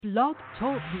Blog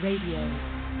Talk Radio.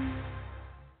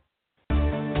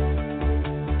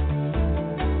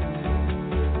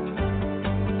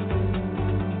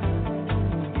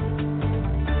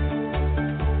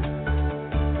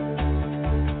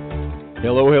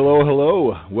 Hello, hello,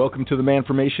 hello. Welcome to the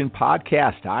Manformation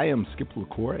Podcast. I am Skip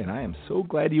LaCour, and I am so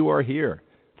glad you are here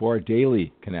for our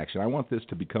daily connection. I want this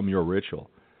to become your ritual.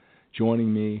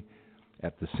 Joining me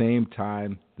at the same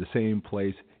time, the same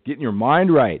place, getting your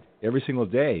mind right every single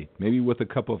day, maybe with a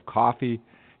cup of coffee.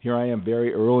 Here I am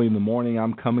very early in the morning.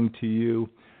 I'm coming to you.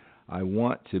 I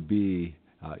want to be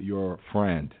your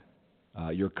friend,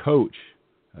 your coach,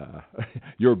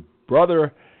 your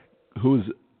brother who's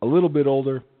a little bit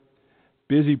older,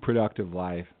 busy, productive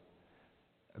life.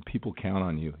 People count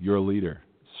on you. You're a leader.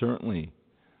 Certainly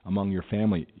among your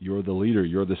family, you're the leader.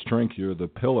 You're the strength. You're the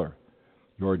pillar.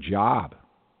 Your job,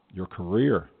 your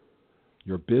career,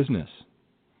 your business.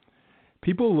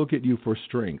 People look at you for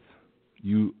strength.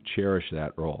 You cherish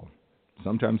that role.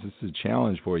 Sometimes it's a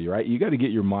challenge for you, right? You got to get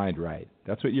your mind right.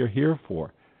 That's what you're here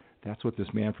for. That's what this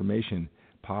Manformation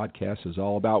podcast is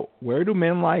all about. Where do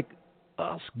men like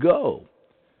us go?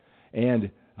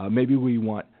 And maybe we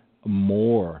want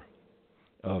more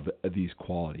of these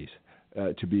qualities,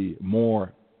 to be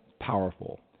more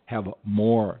powerful, have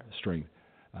more strength,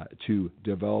 to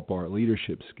develop our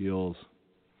leadership skills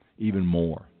even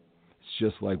more.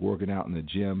 It's just like working out in the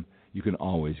gym. You can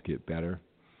always get better.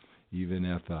 Even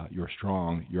if you're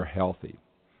strong, you're healthy.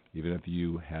 Even if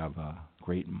you have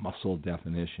great muscle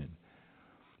definition.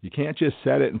 You can't just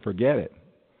set it and forget it.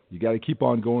 You got to keep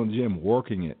on going to the gym,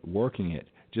 working it,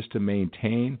 just to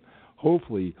maintain.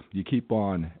 Hopefully, you keep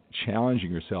on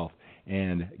challenging yourself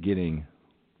and getting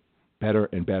better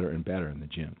and better and better in the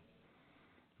gym.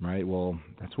 Right? Well,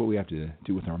 that's what we have to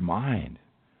do with our mind.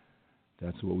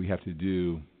 That's what we have to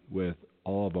do with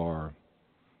all of our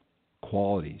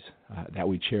qualities that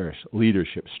we cherish,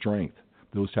 leadership, strength,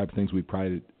 those type of things we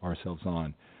pride ourselves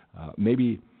on.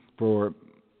 Maybe for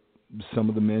some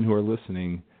of the men who are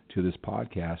listening to this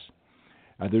podcast,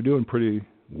 they're doing pretty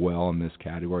well in this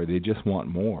category. They just want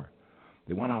more.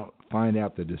 They want to find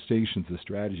out the distinctions, the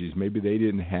strategies. Maybe they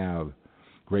didn't have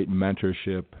great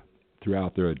mentorship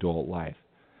throughout their adult life.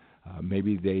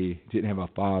 Maybe they didn't have a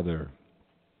father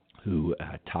who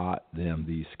taught them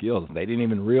these skills. They didn't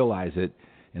even realize it.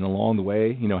 And along the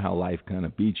way, you know how life kind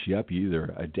of beats you up. You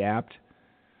either adapt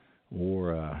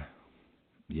or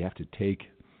you have to take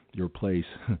your place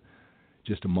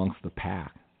just amongst the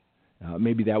pack.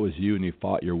 Maybe that was you and you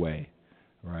fought your way,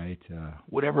 right?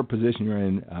 Whatever position you're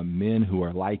in, men who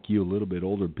are like you, a little bit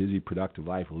older, busy, productive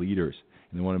life leaders,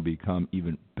 and they want to become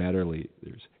even better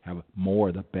leaders, have more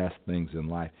of the best things in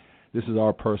life. This is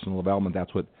our personal development.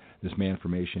 That's what this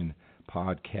Manformation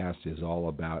podcast is all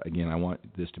about. Again, I want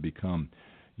this to become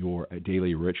your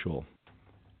daily ritual,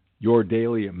 your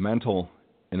daily mental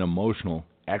and emotional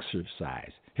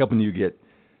exercise, helping you get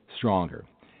stronger.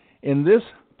 In this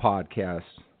podcast,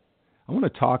 I want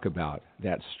to talk about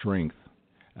that strength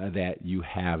that you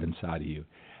have inside of you,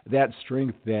 that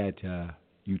strength that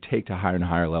you take to higher and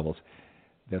higher levels,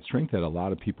 that strength that a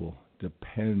lot of people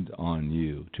depend on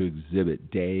you to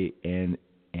exhibit day in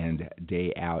and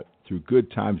day out through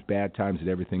good times, bad times, and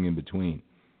everything in between.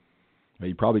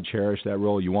 You probably cherish that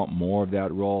role. You want more of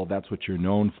that role. That's what you're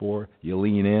known for. You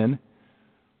lean in.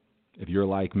 If you're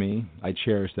like me, I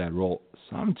cherish that role.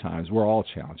 Sometimes we're all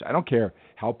challenged. I don't care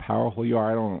how powerful you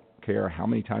are. I don't care how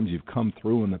many times you've come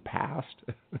through in the past.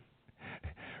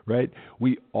 Right?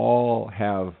 We all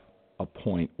have a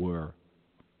point where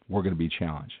we're going to be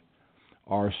challenged.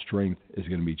 Our strength is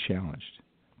going to be challenged.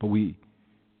 But we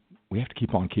have to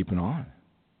keep on keeping on.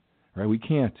 Right? We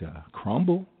can't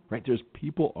crumble. Right? There's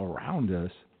people around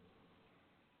us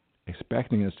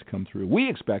expecting us to come through. We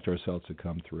expect ourselves to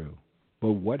come through.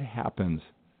 But what happens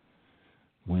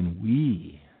when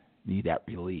we need that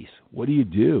release? What do you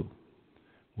do?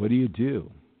 What do you do?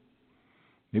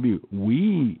 Maybe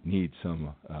we need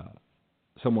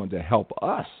someone to help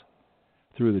us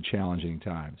through the challenging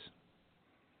times.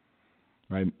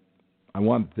 Right? I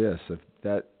want this.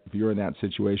 If you're in that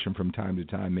situation from time to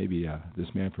time, maybe this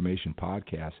Manformation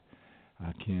podcast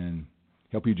can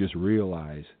help you just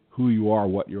realize who you are,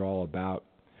 what you're all about.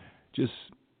 Just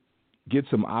get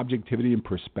some objectivity and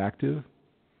perspective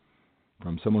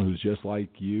from someone who's just like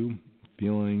you,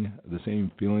 feeling the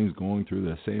same feelings, going through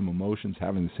the same emotions,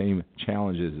 having the same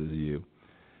challenges as you.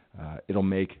 It'll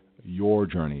make your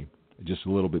journey just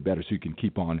a little bit better so you can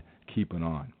keep on keeping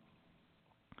on.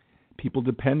 People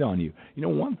depend on you. You know,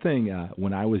 one thing,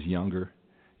 when I was younger,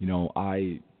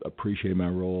 I appreciated my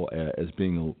role as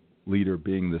being a leader,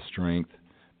 being the strength,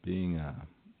 being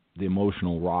the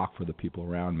emotional rock for the people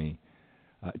around me,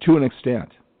 to an extent,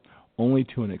 only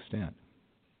to an extent.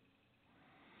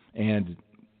 And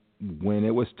when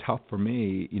it was tough for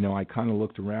me, I kind of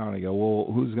looked around and I go,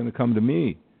 well, who's going to come to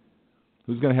me?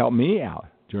 Who's going to help me out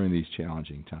during these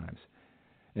challenging times?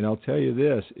 And I'll tell you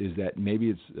this, is that maybe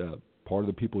it's part of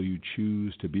the people you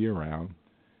choose to be around,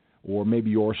 or maybe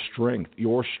your strength,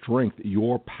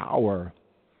 your power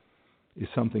is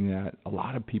something that a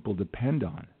lot of people depend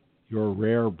on. You're a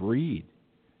rare breed.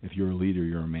 If you're a leader,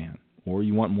 you're a man. Or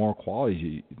you want more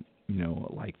qualities,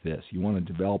 like this. You want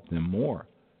to develop them more.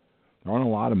 There aren't a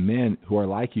lot of men who are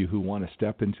like you who want to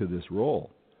step into this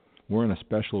role. We're in a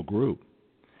special group.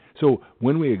 So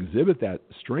when we exhibit that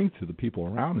strength to the people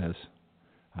around us,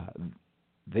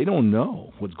 they don't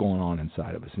know what's going on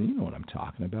inside of us. And you know what I'm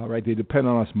talking about, right? They depend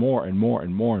on us more and more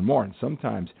and more and more. And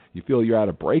sometimes you feel you're at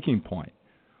a breaking point.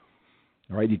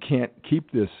 All right, you can't keep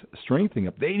this strength thing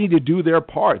up. They need to do their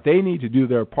part. They need to do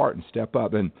their part and step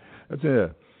up. And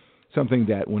that's something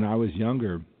that when I was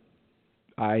younger,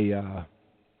 I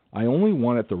only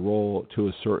wanted the role to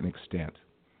a certain extent.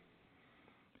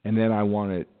 And then I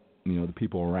wanted, the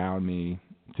people around me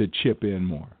to chip in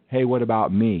more. Hey, what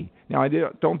about me? Now, I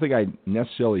don't think I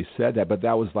necessarily said that, but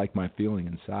that was like my feeling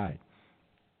inside.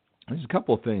 There's a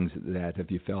couple of things that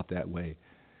if you felt that way.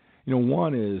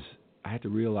 One is I had to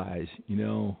realize,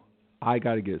 I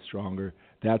got to get stronger.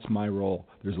 That's my role.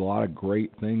 There's a lot of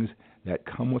great things that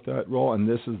come with that role, and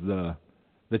this is the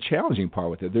challenging part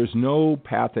with it. There's no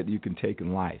path that you can take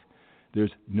in life.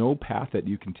 There's no path that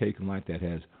you can take in life that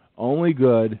has only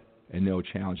good and no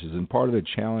challenges. And part of the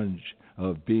challenge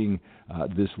of being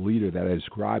this leader that I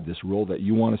described, this role that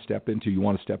you want to step into, you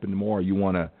want to step into more, you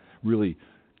want to really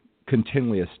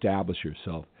continually establish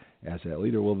yourself as that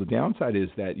leader. Well, the downside is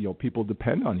that people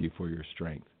depend on you for your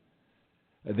strength.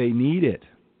 They need it.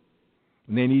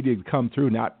 And they need to come through,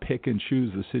 not pick and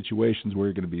choose the situations where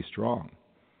you're going to be strong.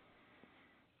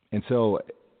 And so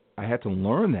I had to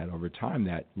learn that over time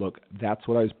that, look, that's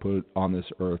what I was put on this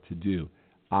earth to do.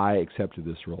 I accepted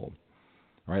this role.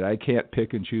 All right, I can't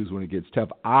pick and choose when it gets tough.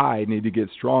 I need to get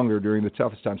stronger during the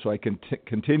toughest time so I can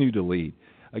continue to lead.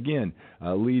 Again,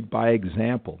 lead by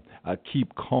example.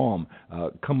 Keep calm.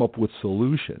 Come up with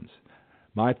solutions.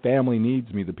 My family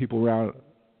needs me. The people around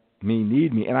me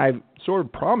need me. And I've sort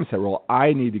of promised that role.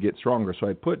 I need to get stronger. So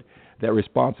I put that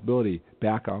responsibility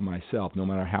back on myself, no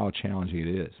matter how challenging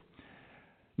it is.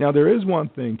 Now, there is one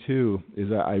thing, too, is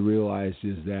that I realized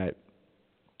is that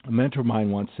a mentor of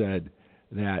mine once said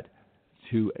that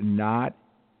to not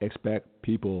expect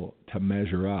people to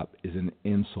measure up is an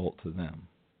insult to them.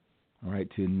 All right,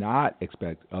 to not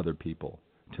expect other people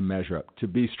to measure up, to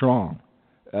be strong,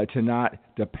 to not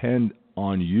depend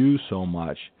on you so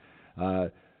much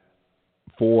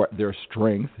for their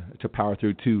strength to power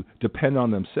through, to depend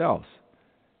on themselves,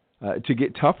 to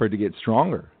get tougher, to get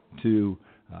stronger, to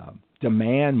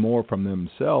demand more from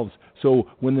themselves. So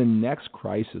when the next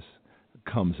crisis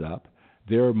comes up,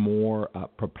 they're more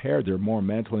prepared, they're more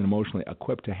mentally and emotionally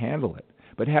equipped to handle it.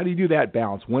 But how do you do that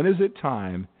balance? When is it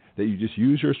time that you just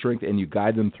use your strength and you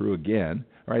guide them through again?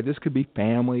 All right, this could be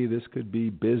family, this could be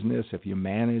business, if you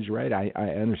manage, right? I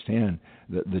understand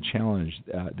the challenge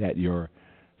that you're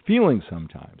feeling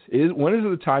sometimes. When is it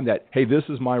the time that, hey, this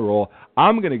is my role,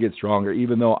 I'm going to get stronger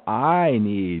even though I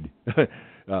need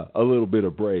a little bit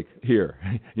of break here.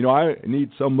 I need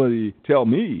somebody to tell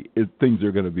me if things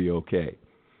are going to be okay,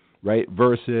 right?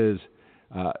 Versus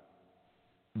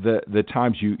the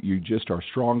times you just are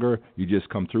stronger, you just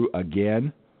come through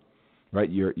again, right?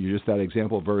 You're just that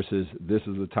example versus this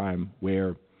is the time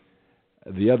where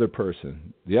the other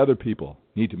person, the other people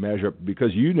need to measure up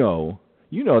because you know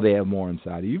they have more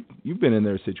inside. You've been in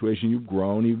their situation, you've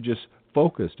grown, you've just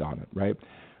focused on it, right?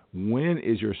 When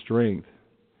is your strength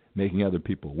making other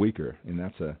people weaker? And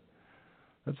that's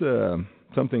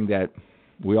something that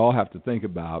we all have to think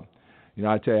about.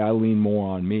 I tell you, I lean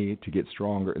more on me to get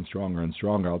stronger and stronger and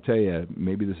stronger. I'll tell you,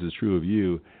 maybe this is true of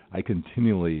you. I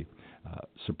continually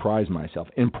surprise myself,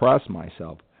 impress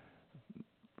myself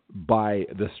by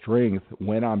the strength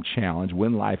when I'm challenged,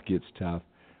 when life gets tough,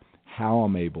 how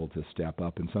I'm able to step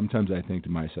up. And sometimes I think to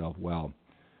myself, well,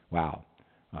 wow,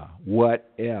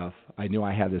 what if I knew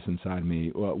I had this inside me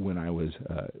when I was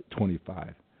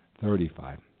 25,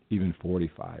 35, even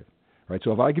 45? Right?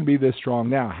 So if I can be this strong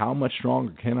now, how much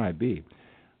stronger can I be?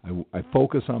 I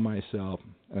focus on myself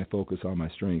and I focus on my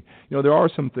strength. There are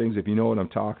some things, if you know what I'm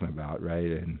talking about, right,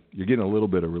 and you're getting a little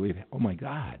bit of relief. Oh, my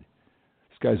God,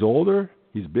 this guy's older,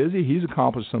 he's busy, he's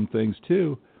accomplished some things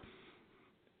too.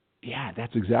 Yeah,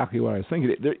 that's exactly what I was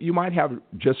thinking. You might have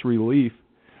just relief,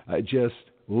 just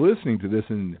listening to this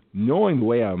and knowing the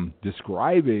way I'm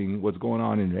describing what's going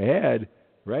on in your head,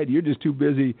 right? You're just too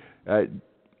busy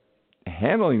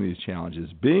handling these challenges,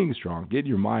 being strong, getting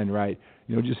your mind right.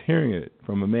 Just hearing it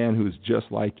from a man who's just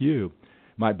like you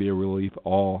might be a relief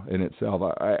all in itself.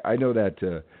 I know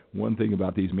that one thing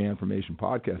about these Manformation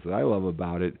podcasts that I love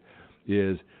about it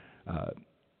is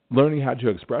learning how to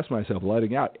express myself,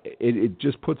 letting out. It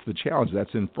just puts the challenge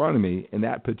that's in front of me in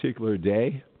that particular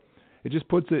day, it just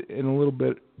puts it in a little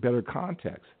bit better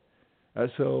context.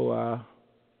 So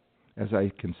as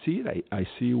I can see it, I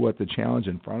see what the challenge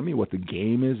in front of me, what the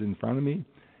game is in front of me.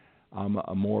 I'm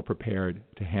more prepared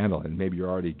to handle it. And maybe you're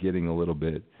already getting a little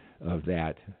bit of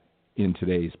that in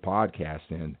today's podcast.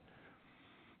 And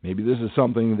maybe this is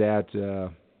something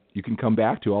that you can come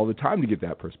back to all the time to get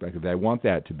that perspective. I want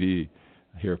that to be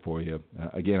here for you.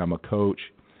 Again, I'm a coach.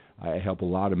 I help a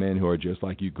lot of men who are just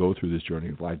like you go through this journey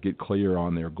of life, get clear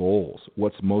on their goals,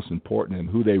 what's most important and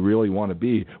who they really want to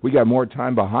be. We got more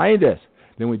time behind us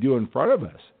than we do in front of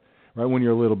us, right, when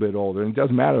you're a little bit older. And it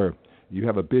doesn't matter. You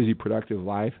have a busy, productive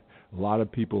life. A lot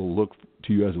of people look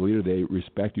to you as a leader. They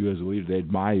respect you as a leader. They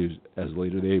admire you as a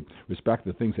leader. They respect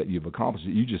the things that you've accomplished.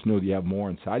 You just know that you have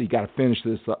more inside. You got to finish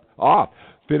this off.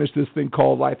 Finish this thing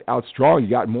called life out strong. You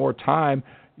got more time.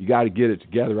 You got to get it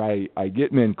together. I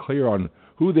get men clear on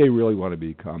who they really want to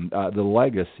become, the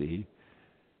legacy,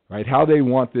 right? How they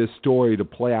want this story to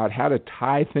play out, how to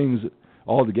tie things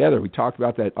all together. We talked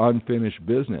about that unfinished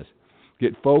business.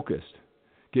 Get focused,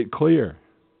 get clear,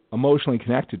 emotionally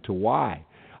connected to why.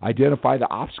 Identify the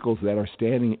obstacles that are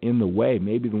standing in the way,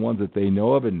 maybe the ones that they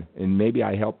know of, and maybe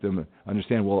I help them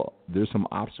understand, well, there's some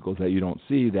obstacles that you don't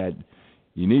see that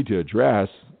you need to address,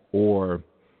 or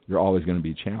you're always going to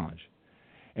be challenged.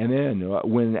 And then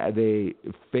when they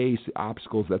face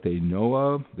obstacles that they know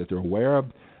of, that they're aware of,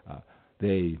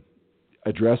 they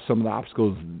address some of the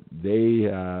obstacles they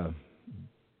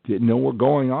didn't know were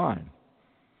going on.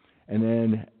 And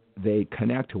then they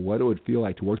connect to what it would feel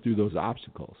like to work through those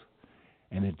obstacles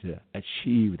and then to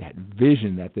achieve that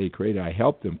vision that they created. I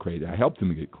helped them create it. I helped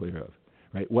them get clear of,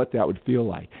 right, what that would feel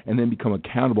like. And then become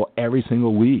accountable every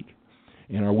single week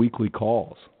in our weekly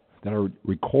calls that are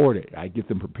recorded. I get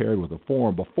them prepared with a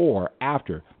form before,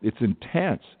 after. It's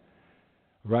intense,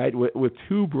 right? With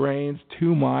two brains,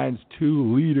 two minds,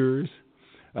 two leaders,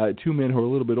 two men who are a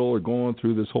little bit older going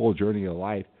through this whole journey of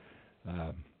life.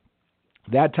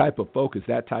 That type of focus,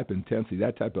 that type of intensity,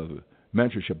 that type of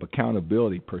mentorship,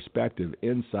 accountability, perspective,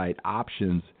 insight,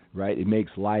 options, right? It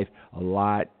makes life a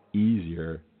lot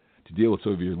easier to deal with. So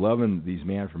if you're loving these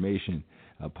Manformation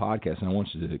podcasts, and I want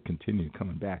you to continue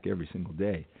coming back every single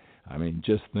day, I mean,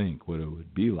 just think what it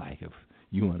would be like if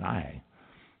you and I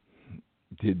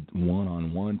did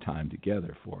one-on-one time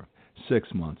together for 6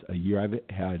 months, a year. I've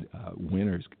had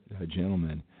winners,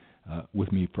 gentlemen,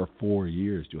 with me for 4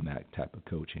 years doing that type of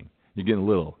coaching. You're getting a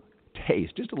little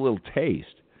taste, just a little taste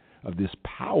of this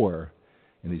power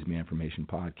in these Manformation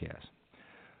podcasts.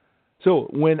 So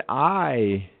when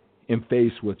I am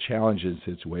faced with challenges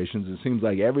situations, it seems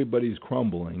like everybody's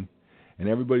crumbling and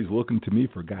everybody's looking to me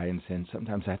for guidance, and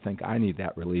sometimes I think I need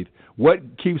that relief. What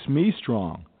keeps me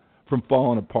strong from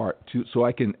falling apart so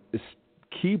I can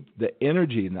keep the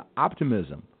energy and the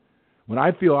optimism when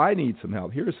I feel I need some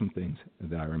help? Here are some things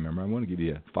that I remember. I want to give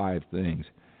you 5 things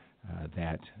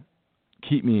that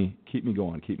keep me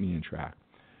going, keep me in track.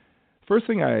 First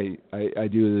thing I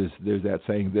do is there's that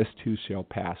saying, this too shall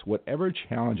pass. Whatever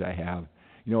challenge I have,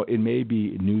 it may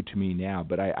be new to me now,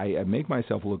 but I make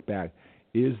myself look back.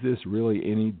 Is this really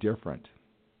any different?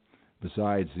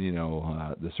 Besides,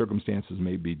 the circumstances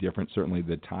may be different. Certainly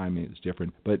the time is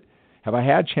different. But have I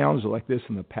had challenges like this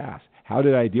in the past? How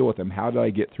did I deal with them? How did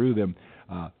I get through them?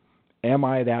 Am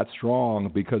I that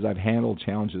strong because I've handled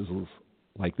challenges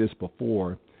like this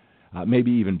before,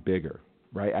 maybe even bigger,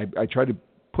 right? I try to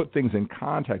put things in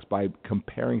context by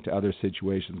comparing to other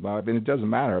situations. And it doesn't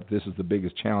matter if this is the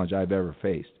biggest challenge I've ever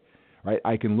faced, right?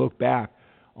 I can look back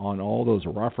on all those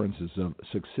references of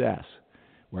success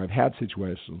where I've had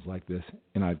situations like this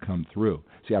and I've come through.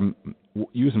 See, I'm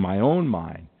using my own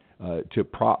mind to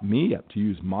prop me up, to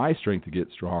use my strength to get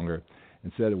stronger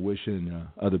instead of wishing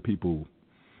other people,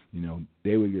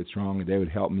 they would get stronger, they would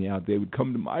help me out, they would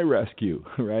come to my rescue,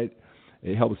 right?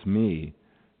 It helps me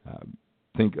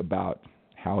think about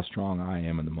how strong I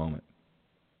am in the moment.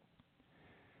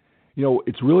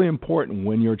 It's really important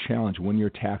when you're challenged, when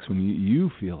you're taxed, when you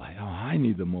feel like, I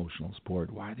need the emotional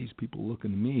support. Why are these people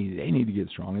looking to me? They need to get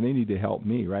strong and they need to help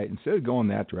me, right? Instead of going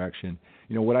that direction,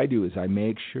 what I do is I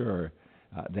make sure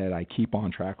that I keep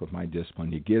on track with my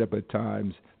discipline. You get up at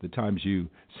times, the times you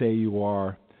say you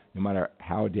are, no matter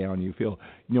how down you feel.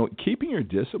 Keeping your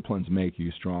disciplines make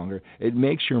you stronger. It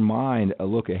makes your mind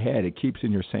look ahead. It keeps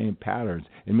in your same patterns.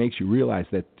 It makes you realize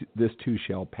that this too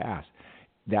shall pass.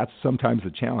 That's sometimes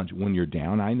the challenge. When you're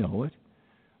down, I know it.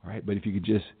 All right, but if you could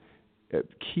just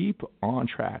keep on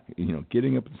track,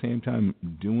 getting up at the same time,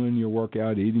 doing your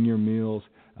workout, eating your meals,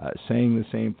 saying the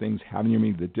same things, having your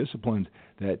meetings, the disciplines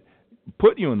that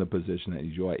put you in the position that you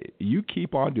enjoy. You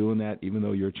keep on doing that, even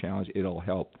though you're challenged, it'll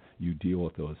help you deal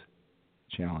with those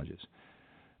challenges.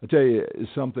 I'll tell you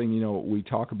something, we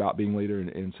talk about being a leader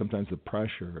and sometimes the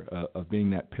pressure of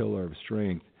being that pillar of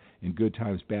strength in good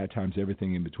times, bad times,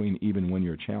 everything in between, even when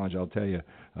you're challenged. I'll tell you,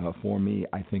 for me,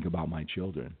 I think about my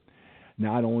children.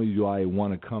 Not only do I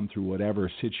want to come through whatever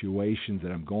situations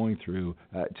that I'm going through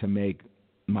to make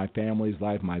my family's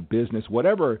life, my business,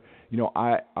 whatever,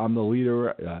 I'm the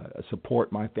leader,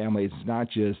 support my family. It's not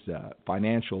just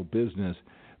financial business,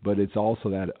 but it's also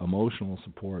that emotional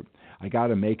support. I got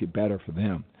to make it better for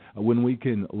them. When we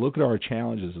can look at our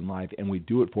challenges in life and we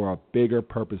do it for a bigger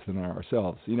purpose than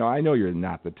ourselves. I know you're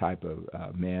not the type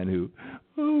of man who,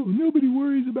 nobody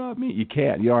worries about me. You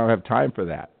can't. You don't have time for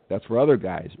that. That's for other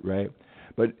guys, right?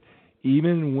 But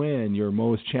even when you're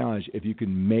most challenged, if you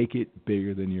can make it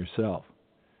bigger than yourself,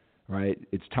 right?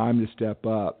 It's time to step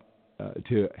up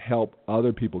to help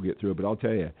other people get through it. But I'll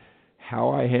tell you, how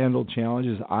I handle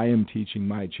challenges, I am teaching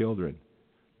my children.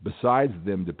 Besides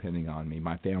them depending on me,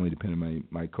 my family depending on me,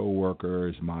 my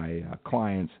coworkers, my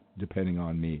clients depending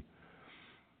on me.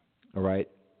 All right?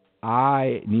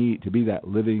 I need to be that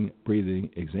living,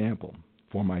 breathing example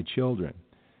for my children.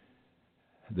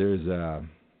 There's a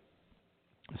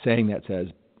saying that says,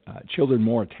 children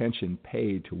more attention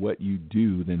paid to what you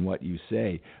do than what you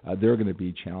say. They're going to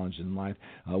be challenged in life.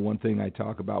 One thing I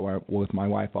talk about with my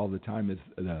wife all the time is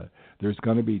there's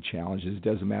going to be challenges. It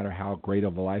doesn't matter how great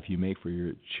of a life you make for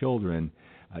your children.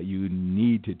 You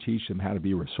need to teach them how to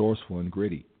be resourceful and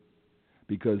gritty,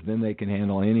 because then they can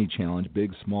handle any challenge,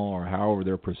 big, small, or however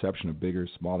their perception of big or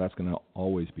small. That's going to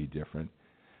always be different.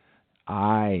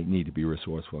 I need to be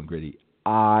resourceful and gritty.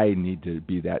 I need to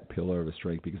be that pillar of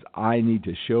strength because I need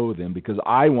to show them, because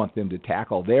I want them to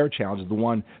tackle their challenges, the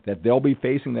one that they'll be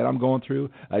facing that I'm going through,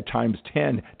 times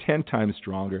 10 times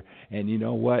stronger. And you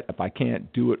know what? If I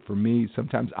can't do it for me,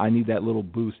 sometimes I need that little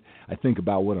boost. I think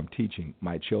about what I'm teaching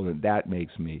my children. That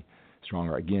makes me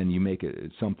stronger. Again, you make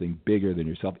it something bigger than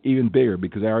yourself, even bigger,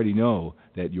 because I already know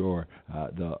that you're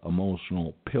the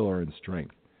emotional pillar and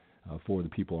strength for the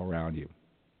people around you.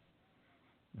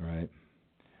 All right?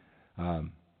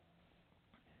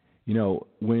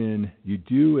 When you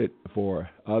do it for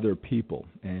other people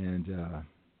and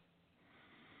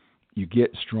you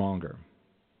get stronger,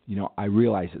 I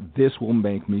realize this will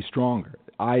make me stronger.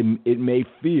 It may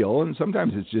feel, and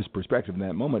sometimes it's just perspective in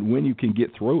that moment, when you can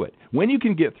get through it. When you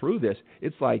can get through this,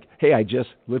 it's like, hey, I just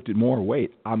lifted more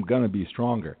weight. I'm going to be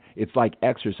stronger. It's like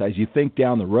exercise. You think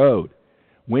down the road.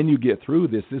 When you get through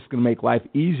this is going to make life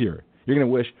easier. You're going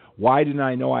to wish, why didn't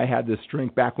I know I had this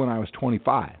strength back when I was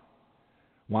 25?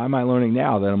 Why am I learning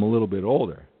now that I'm a little bit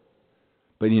older?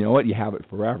 But you know what? You have it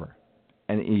forever.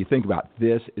 And you think about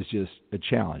this is just a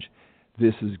challenge.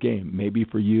 This is game. Maybe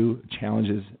for you,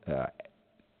 challenges,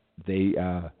 they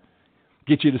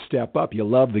get you to step up. You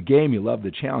love the game. You love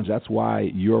the challenge. That's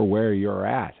why you're where you're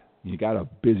at. You got a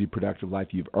busy, productive life.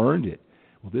 You've earned it.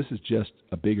 Well, this is just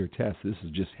a bigger test. This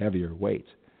is just heavier weights.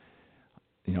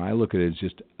 I look at it as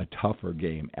just a tougher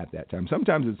game at that time.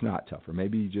 Sometimes it's not tougher.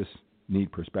 Maybe you just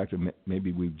need perspective.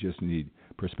 Maybe we just need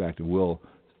perspective. We'll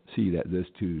see that this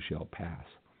too shall pass.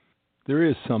 There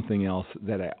is something else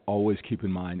that I always keep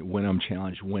in mind when I'm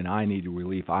challenged, when I need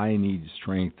relief, I need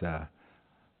strength.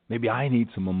 Maybe I need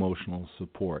some emotional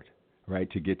support, right,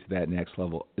 to get to that next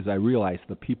level. As I realize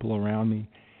the people around me,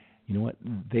 you know what,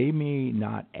 they may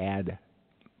not add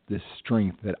the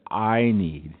strength that I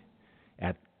need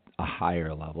at a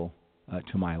higher level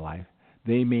to my life.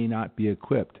 They may not be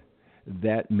equipped.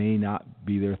 That may not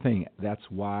be their thing. That's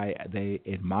why they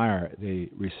admire, they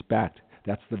respect.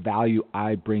 That's the value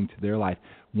I bring to their life.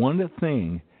 One of the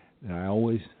things that I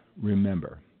always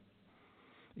remember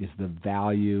is the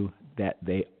value that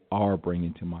they are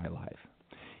bringing to my life.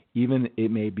 Even it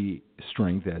may be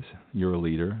strength as you're a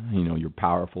leader, you're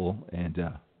powerful, and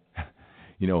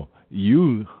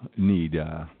you need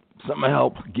some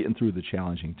help getting through the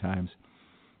challenging times.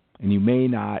 And you may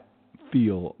not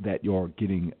feel that you're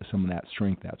getting some of that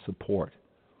strength, that support.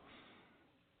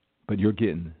 But you're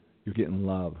getting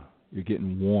love. You're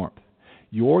getting warmth.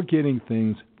 You're getting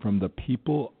things from the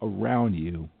people around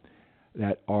you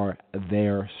that are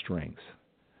their strengths.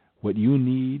 What you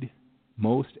need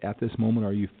most at this moment,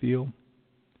 or you feel,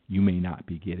 you may not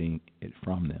be getting it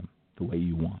from them the way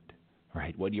you want,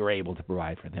 right? What you're able to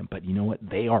provide for them. But you know what?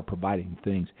 They are providing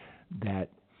things that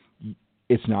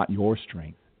it's not your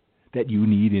strength that you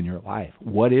need in your life.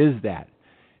 What is that?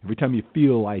 Every time you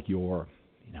feel like you're,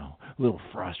 a little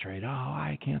frustrated,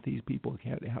 I can't, these people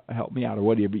can't help me out or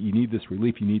whatever, you need this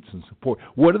relief, you need some support.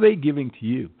 What are they giving to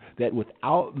you that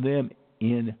without them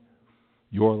in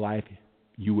your life,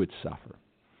 you would suffer?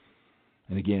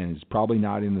 And again, it's probably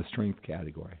not in the strength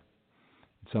category.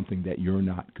 It's something that you're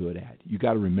not good at. You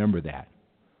got to remember that,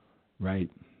 right?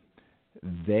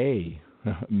 They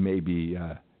may be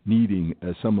needing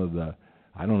some of the,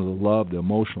 the love, the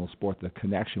emotional support, the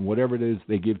connection, whatever it is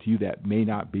they give to you that may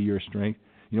not be your strength.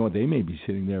 You know what? They may be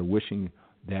sitting there wishing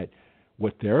that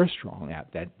what they're strong at,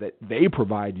 that they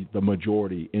provide the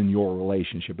majority in your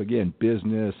relationship. Again,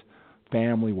 business,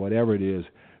 family, whatever it is,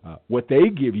 what they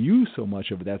give you so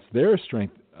much of, that's their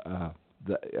strength.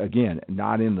 Again,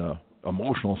 not in the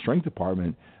emotional strength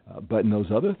department, but in those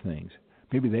other things.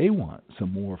 Maybe they want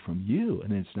some more from you,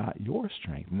 and it's not your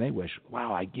strength. And they wish,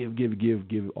 wow, I give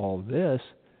all this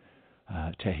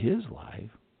to his life.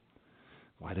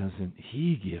 Why doesn't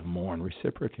he give more and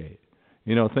reciprocate?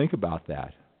 Think about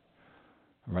that,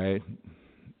 right?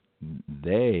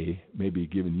 They may be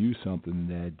giving you something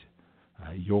that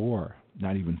you're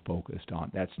not even focused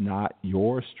on. That's not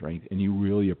your strength, and you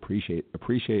really appreciate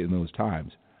in those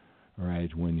times,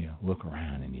 right? When you look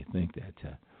around and you think that,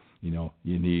 you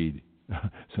need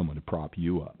someone to prop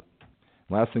you up.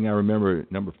 Last thing I remember,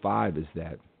 number 5, is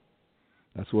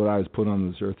that's what I was put on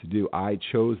this earth to do. I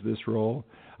chose this role.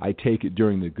 I take it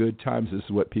during the good times. This is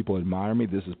what people admire me.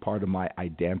 This is part of my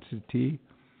identity,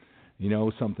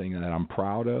 something that I'm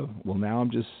proud of. Well, now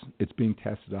it's being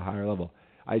tested at a higher level.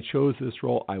 I chose this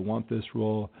role. I want this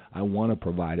role. I want to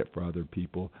provide it for other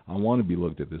people. I want to be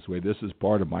looked at this way. This is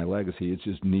part of my legacy. It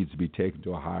just needs to be taken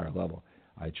to a higher level.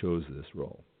 I chose this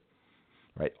role.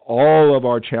 Right? All of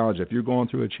our challenge, if you're going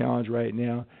through a challenge right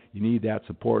now, you need that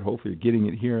support. Hopefully you're getting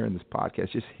it here in this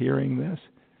podcast. Just hearing this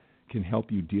can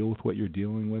help you deal with what you're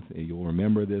dealing with. And you'll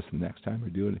remember this the next time you're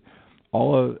doing it.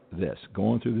 All of this,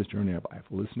 going through this journey of life,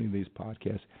 listening to these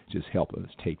podcasts, just help us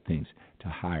take things to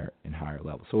higher and higher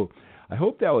levels. So I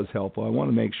hope that was helpful. I want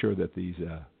to make sure that these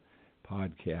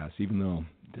podcasts, even though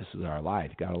this is our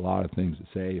life, got a lot of things to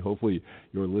say. Hopefully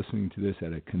you're listening to this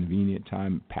at a convenient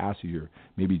time, you're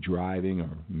maybe driving or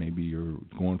maybe you're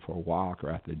going for a walk or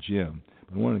at the gym.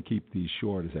 But I want to keep these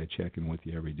short as I check in with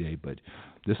you every day. But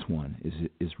this one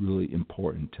is really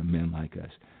important to men like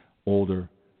us, older,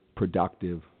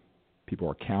 productive. People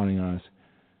are counting on us,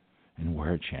 and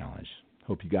we're challenged.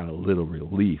 Hope you got a little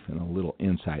relief and a little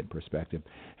insight and perspective.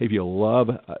 Hey, if you love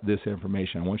this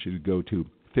information, I want you to go to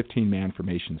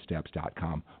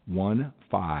 15manformationsteps.com,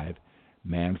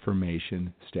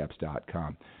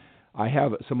 15manformationsteps.com. I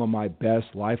have some of my best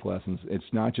life lessons.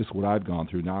 It's not just what I've gone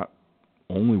through, not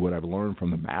only what I've learned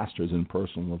from the masters in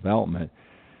personal development,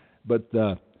 but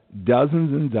the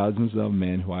dozens and dozens of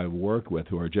men who I've worked with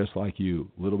who are just like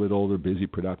you, a little bit older, busy,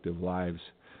 productive lives.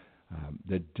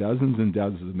 The dozens and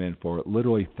dozens of men for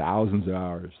literally thousands of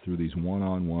hours through these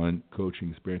one-on-one coaching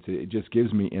experiences. It just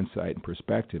gives me insight and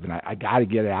perspective, and I got to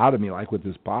get it out of me, like with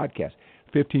this podcast.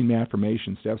 15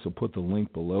 Manformation Steps. I'll put the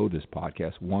link below this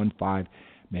podcast, 15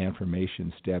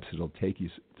 Manformation Steps. It'll take you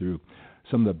through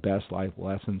some of the best life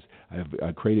lessons.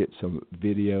 I've created some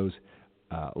videos.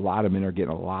 A lot of men are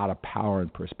getting a lot of power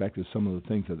and perspective. Some of the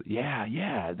things that,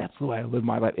 that's the way I live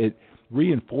my life. It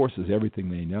reinforces everything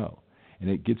they know. And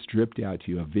it gets dripped out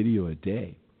to you, a video a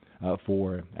day,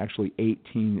 for actually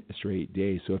 18 straight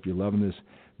days. So if you're loving this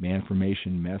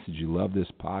Manformation message, you love this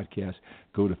podcast,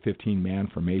 go to 15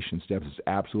 Manformation Steps. It's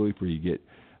absolutely free. You get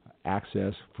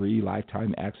access, free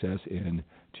lifetime access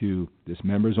into this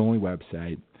members-only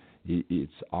website.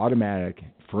 It's automatic,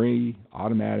 free,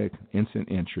 automatic,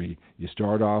 instant entry. You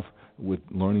start off with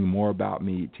learning more about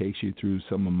me. It takes you through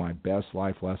some of my best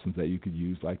life lessons that you could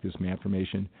use, like this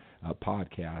Manformation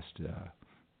podcast,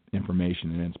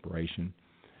 information and inspiration.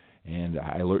 And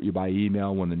I alert you by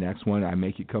email when the next one, I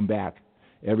make you come back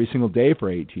every single day for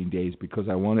 18 days because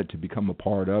I want it to become a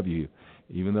part of you.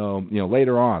 Even though,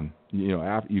 later on,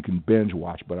 after you can binge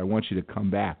watch, but I want you to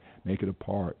come back, make it a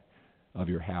part of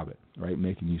your habit, right?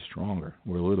 Making you stronger.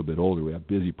 We're a little bit older. We have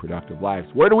busy, productive lives.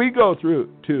 Where do we go to?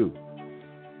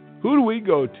 Who do we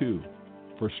go to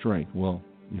for strength? Well,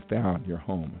 you found your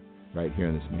home right here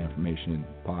in this Manformation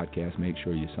podcast. Make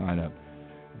sure you sign up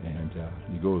and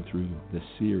you go through this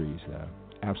series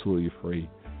absolutely free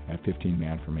at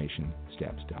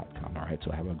 15manformationsteps.com. All right,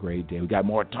 so have a great day. We got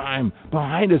more time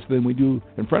behind us than we do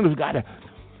in front of us. We've got to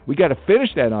We got to finish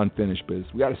that unfinished business.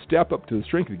 We got to step up to the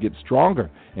strength to get stronger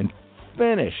and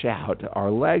finish out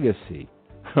our legacy,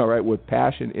 all right, with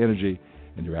passion, energy,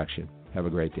 and direction. Have a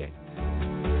great day.